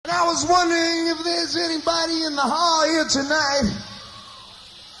was wondering if there's anybody in the hall here tonight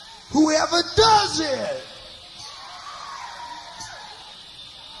who ever does it.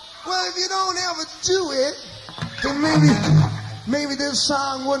 Well, if you don't ever do it, then maybe this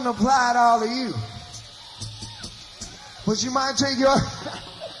song wouldn't apply to all of you. But you might take your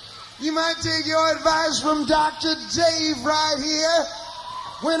advice from Dr. Dave right here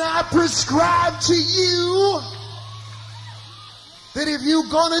when I prescribe to you that if you're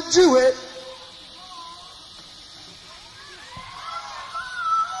gonna do it,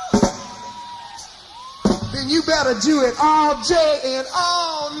 then you better do it all day and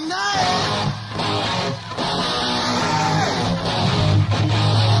all night.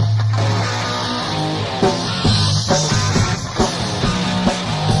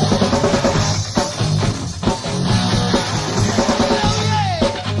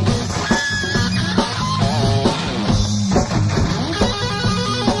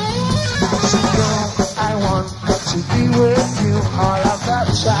 I want to be with you all of the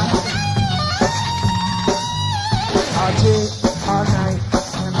time. All day, all night,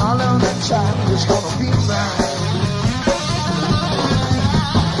 and all of the time is gonna be mine.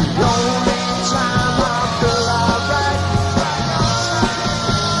 The only time I feel alright.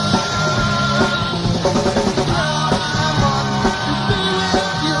 I want to be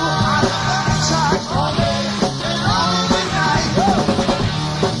with you all of the time. All day and all of the night.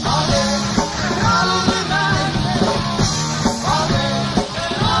 All day and all of the night. All day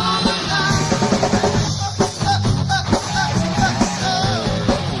and all of the night.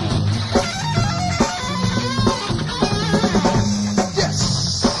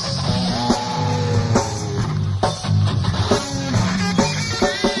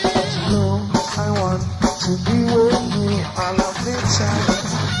 To be with me all of the time,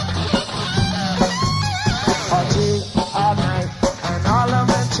 all day, all night, and all of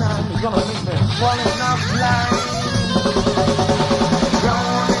the time. You're gonna make me falling off blind. The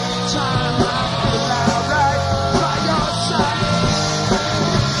only time I feel alright by your side.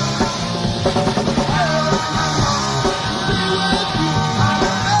 I want to be with you all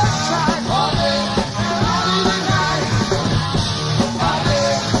of the time, all day and all of the night, all day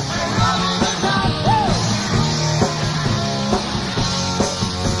and all of the night.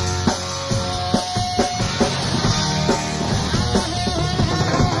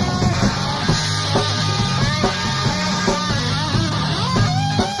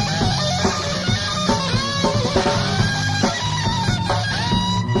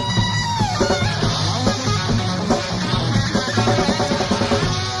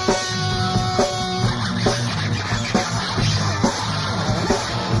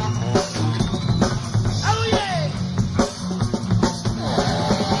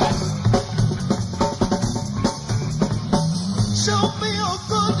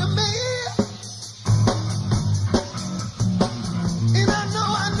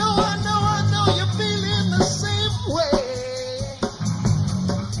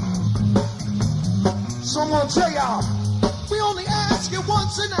 So I'm gonna tell y'all, we only ask you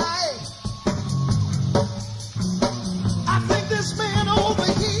once a night. I think this man over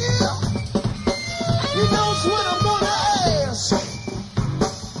here, he knows what I'm gonna ask.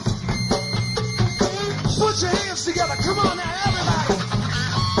 Put your hands together, come on now, everybody.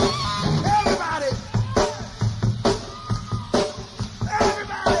 Everybody.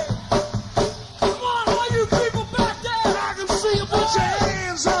 Everybody. Come on, all you people back there, I can see you put your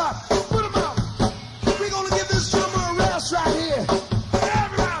hands up. Right here.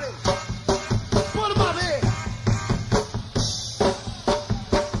 Everybody, put them up here.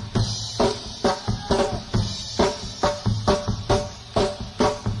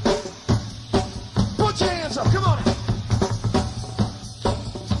 Put your hands up, come on.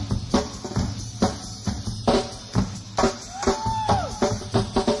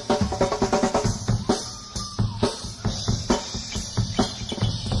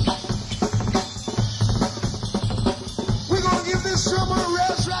 Give this drummer a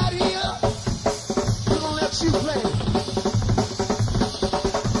rest right here. We're gonna let you play.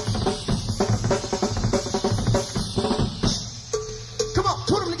 Come on,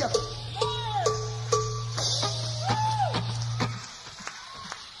 put them together.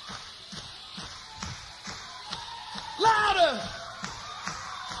 Louder.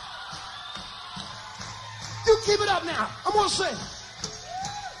 You keep it up now. I'm gonna sing.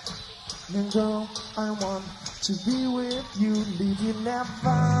 And girl, I want to be with you, leave you never.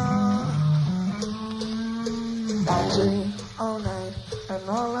 All day, all night, and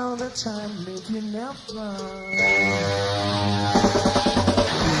all of the time, leave you never.